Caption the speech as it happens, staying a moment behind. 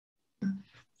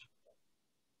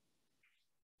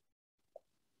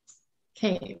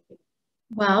Okay,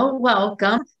 well,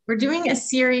 welcome. We're doing a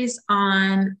series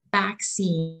on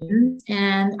vaccines,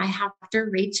 and I have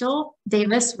Dr. Rachel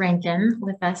Davis Rankin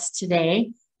with us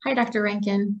today. Hi, Dr.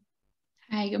 Rankin.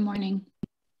 Hi, good morning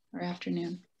or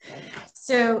afternoon.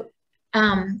 So,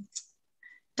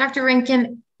 Dr.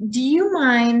 Rankin, do you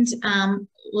mind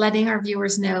letting our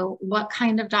viewers know what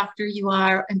kind of doctor you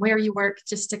are and where you work,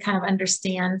 just to kind of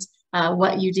understand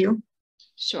what you do?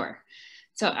 Sure.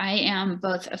 So I am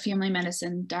both a family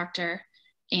medicine doctor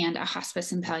and a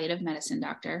hospice and palliative medicine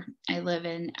doctor. I live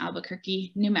in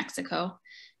Albuquerque, New Mexico,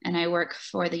 and I work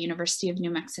for the University of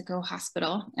New Mexico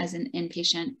Hospital as an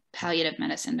inpatient palliative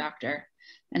medicine doctor.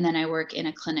 And then I work in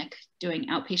a clinic doing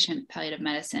outpatient palliative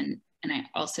medicine, and I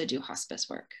also do hospice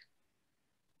work.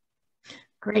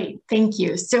 Great, thank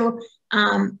you. So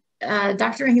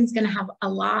Dr. Rankin's going to have a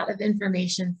lot of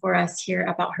information for us here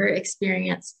about her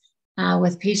experience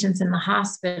with patients in the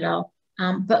hospital.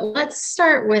 But let's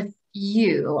start with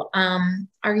you.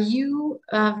 Are you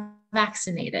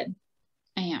vaccinated?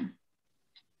 I am.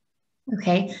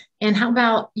 Okay. And how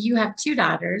about, you have two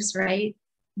daughters, right?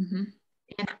 Mm-hmm.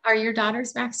 And are your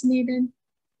daughters vaccinated?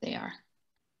 They are.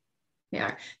 They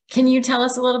are. Can you tell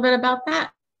us a little bit about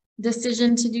that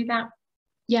decision to do that?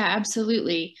 Yeah,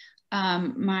 absolutely.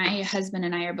 My husband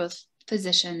and I are both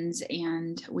physicians,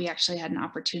 and we actually had an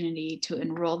opportunity to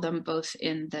enroll them both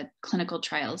in the clinical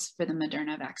trials for the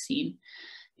Moderna vaccine.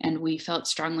 And we felt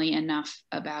strongly enough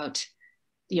about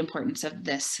the importance of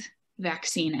this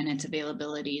vaccine and its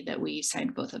availability that we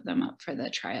signed both of them up for the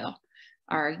trial.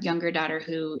 Our younger daughter,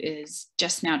 who is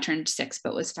just now turned 6,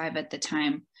 but was 5 at the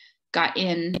time, got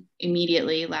in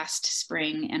immediately last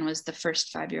spring and was the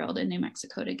first 5-year-old in New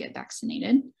Mexico to get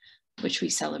vaccinated, which we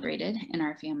celebrated in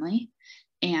our family.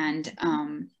 And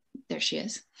there she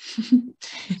is. And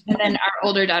then our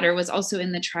older daughter was also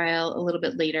in the trial a little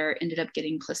bit later, ended up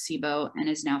getting placebo, and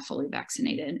is now fully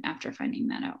vaccinated after finding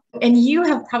that out. And you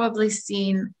have probably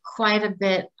seen quite a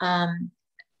bit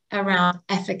around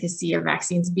efficacy of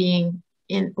vaccines being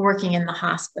working in the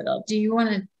hospital. Do you want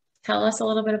to tell us a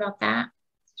little bit about that?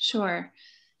 Sure.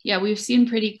 Yeah, we've seen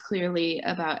pretty clearly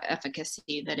about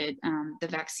efficacy that the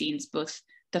vaccines, both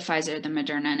the Pfizer, the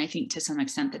Moderna, and I think to some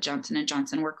extent the Johnson &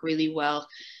 Johnson, work really well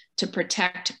to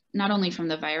protect not only from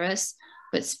the virus,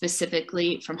 but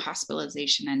specifically from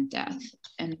hospitalization and death.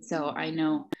 And so I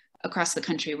know across the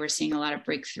country, we're seeing a lot of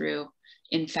breakthrough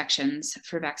infections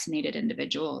for vaccinated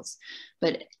individuals,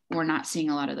 but we're not seeing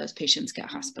a lot of those patients get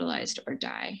hospitalized or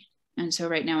die. And so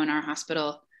right now in our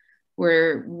hospital,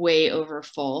 we're way over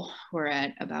full. We're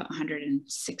at about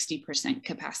 160%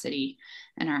 capacity,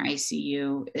 and our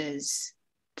ICU is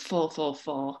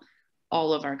full.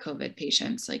 All of our COVID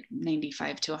patients, like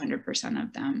 95 to 100%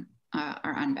 of them,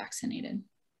 are unvaccinated.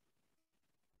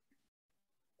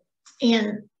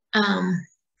 And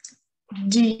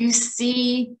do you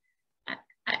see,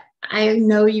 I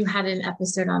know you had an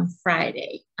episode on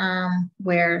Friday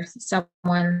where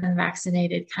someone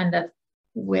unvaccinated kind of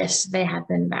wish they had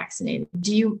been vaccinated.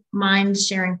 Do you mind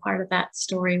sharing part of that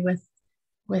story with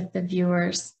the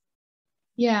viewers?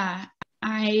 Yeah,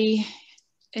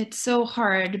 it's so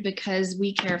hard because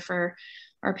we care for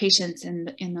our patients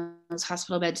in those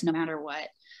hospital beds no matter what.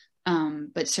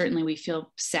 But certainly we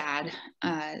feel sad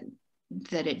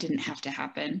that it didn't have to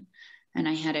happen. And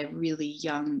I had a really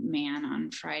young man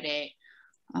on Friday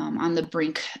on the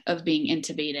brink of being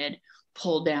intubated,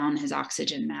 pull down his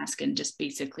oxygen mask and just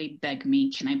basically beg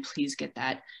me, can I please get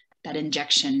that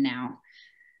injection now?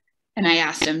 And I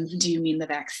asked him, do you mean the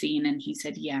vaccine? And he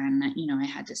said, yeah. And I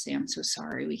had to say, I'm so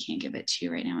sorry, we can't give it to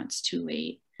you right now. It's too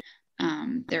late.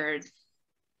 There are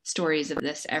stories of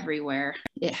this everywhere.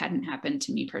 It hadn't happened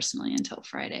to me personally until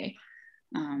Friday.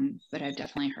 But I've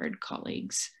definitely heard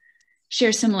colleagues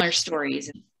share similar stories.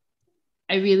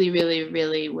 I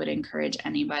really would encourage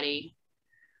anybody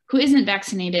who isn't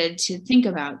vaccinated to think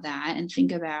about that and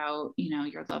think about,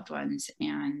 your loved ones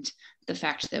and the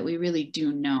fact that we really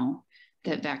do know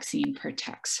that vaccine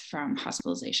protects from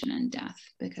hospitalization and death,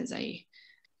 because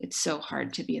it's so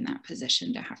hard to be in that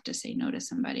position to have to say no to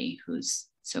somebody who's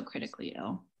so critically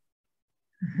ill.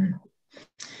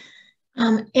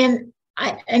 Mm-hmm. And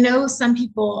I know some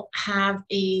people have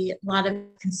a lot of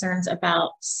concerns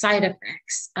about side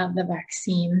effects of the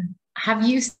vaccine. Have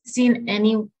you,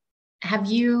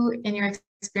 in your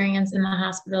experience in the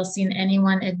hospital, seen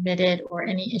anyone admitted or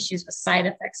any issues with side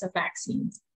effects of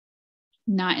vaccines?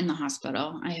 Not in the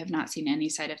hospital. I have not seen any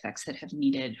side effects that have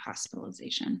needed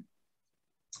hospitalization.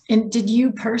 And did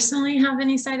you personally have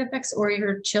any side effects, or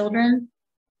your children?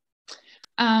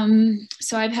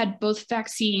 So I've had both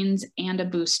vaccines and a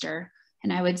booster.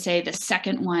 And I would say the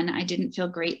second one, I didn't feel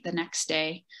great the next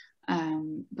day.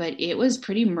 But it was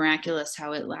pretty miraculous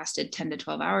how it lasted 10 to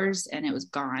 12 hours and it was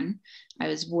gone. I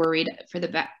was worried for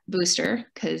the booster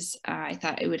because I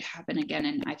thought it would happen again,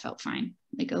 and I felt fine,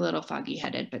 like a little foggy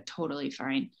headed, but totally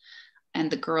fine. And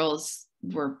the girls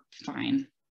were fine,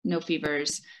 no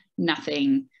fevers,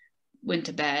 nothing, went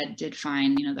to bed, did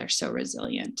fine. You know, they're so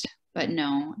resilient. But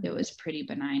no, it was pretty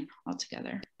benign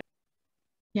altogether.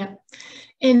 Yeah.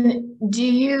 And do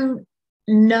you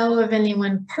know of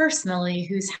anyone personally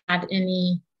who's had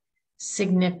any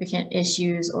significant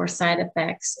issues or side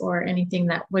effects or anything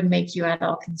that would make you at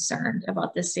all concerned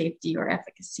about the safety or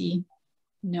efficacy?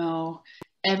 No,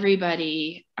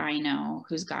 everybody I know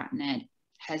who's gotten it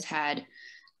has had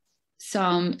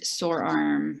some sore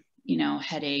arm, you know,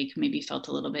 headache, maybe felt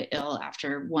a little bit ill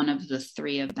after one of the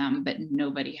three of them, but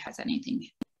nobody has anything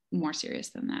more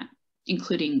serious than that,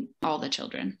 including all the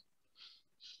children.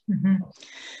 Mm-hmm.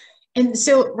 And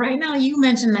so right now you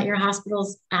mentioned that your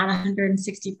hospital's at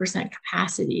 160%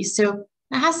 capacity. So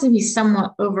that has to be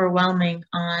somewhat overwhelming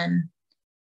on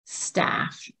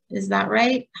staff. Is that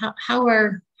right? How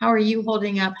are you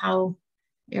holding up? How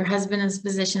your husband is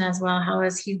physician as well? How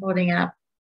is he holding up?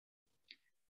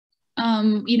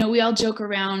 You know, we all joke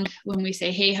around when we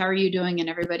say, hey, how are you doing? And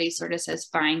everybody sort of says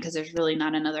fine, because there's really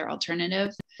not another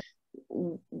alternative.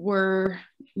 We're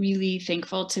really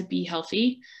thankful to be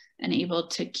healthy and able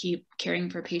to keep caring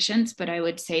for patients. But I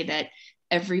would say that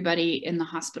everybody in the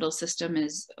hospital system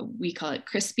is, we call it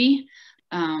crispy.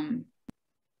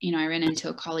 You know, I ran into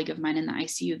a colleague of mine in the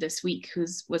ICU this week who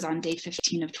was on day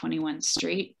 15 of 21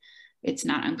 straight. It's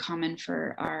not uncommon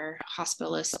for our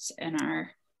hospitalists and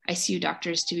our ICU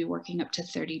doctors to be working up to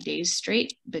 30 days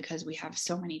straight because we have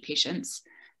so many patients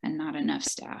and not enough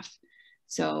staff.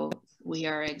 So we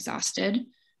are exhausted.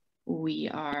 We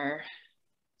are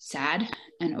sad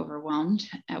and overwhelmed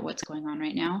at what's going on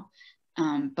right now.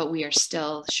 But we are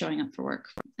still showing up for work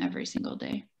every single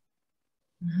day.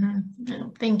 Mm-hmm.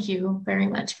 Thank you very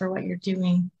much for what you're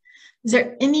doing. Is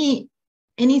there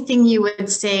anything you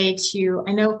would say to,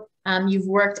 I know you've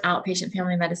worked outpatient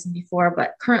family medicine before,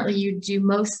 but currently you do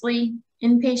mostly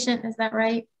inpatient, is that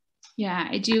right? Yeah,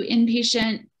 I do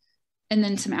inpatient and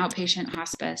then some outpatient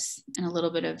hospice and a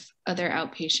little bit of other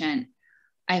outpatient.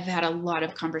 I've had a lot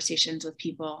of conversations with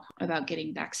people about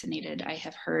getting vaccinated. I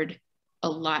have heard a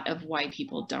lot of why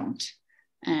people don't.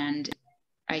 And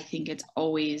I think it's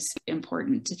always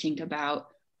important to think about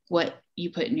what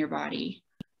you put in your body.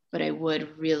 But I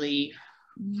would really,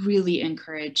 really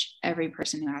encourage every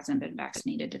person who hasn't been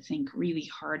vaccinated to think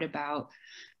really hard about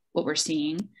what we're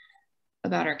seeing,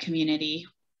 about our community,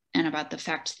 and about the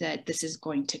fact that this is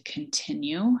going to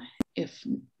continue if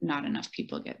not enough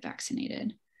people get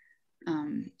vaccinated.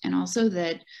 And also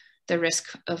that the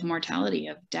risk of mortality,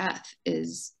 of death,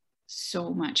 is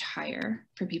so much higher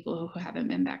for people who haven't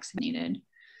been vaccinated.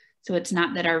 So it's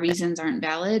not that our reasons aren't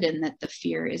valid and that the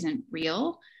fear isn't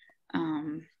real,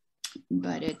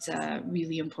 but it's a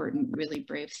really important, really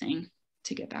brave thing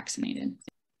to get vaccinated.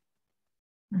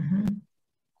 Mm-hmm.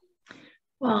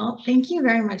 Well, thank you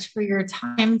very much for your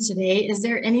time today. Is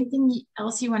there anything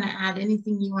else you want to add?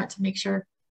 Anything you want to make sure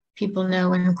people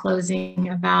know in closing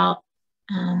about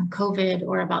COVID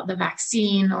or about the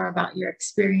vaccine or about your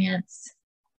experience?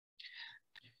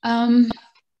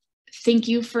 Thank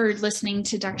you for listening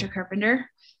to Dr. Carpenter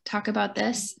talk about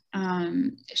this.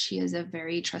 She is a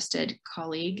very trusted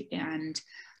colleague, and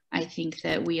I think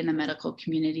that we in the medical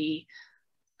community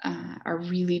are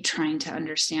really trying to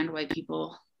understand why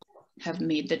people have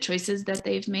made the choices that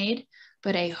they've made.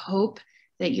 But I hope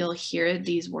that you'll hear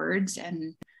these words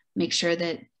and make sure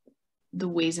that the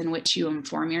ways in which you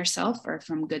inform yourself are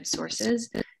from good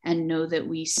sources, and know that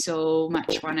we so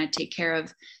much want to take care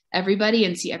of everybody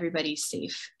and see everybody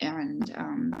safe. And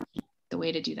the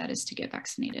way to do that is to get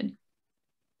vaccinated.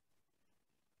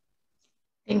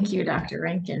 Thank you, Dr.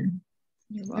 Rankin.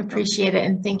 You're welcome. Appreciate it.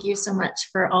 And thank you so much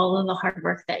for all of the hard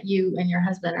work that you and your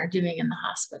husband are doing in the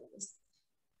hospitals.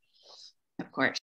 Of course.